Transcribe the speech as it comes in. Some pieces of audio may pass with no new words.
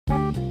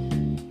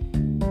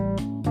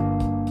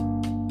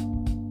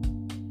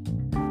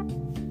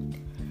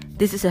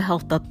This is a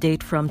health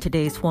update from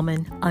Today's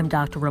Woman. I'm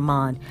Dr.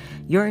 Rahman.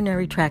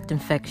 Urinary tract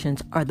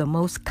infections are the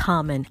most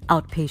common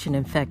outpatient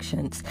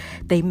infections.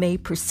 They may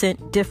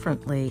present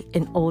differently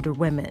in older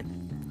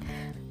women.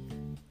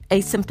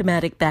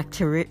 Asymptomatic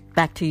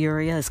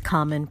bacteriuria is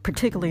common,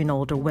 particularly in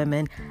older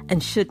women,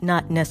 and should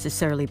not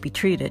necessarily be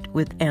treated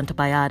with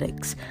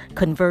antibiotics.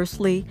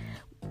 Conversely,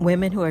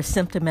 women who are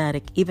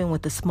symptomatic, even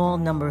with a small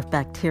number of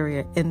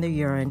bacteria in the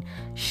urine,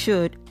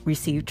 should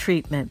receive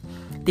treatment.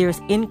 There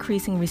is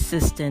increasing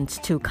resistance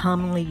to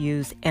commonly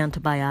used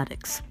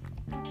antibiotics.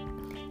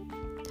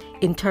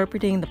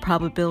 Interpreting the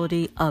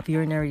probability of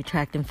urinary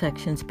tract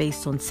infections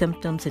based on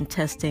symptoms and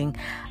testing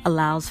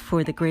allows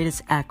for the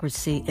greatest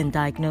accuracy in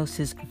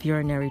diagnosis of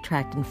urinary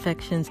tract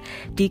infections,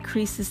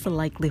 decreases the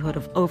likelihood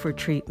of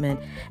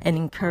overtreatment, and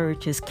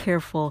encourages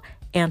careful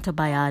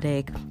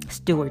antibiotic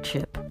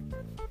stewardship.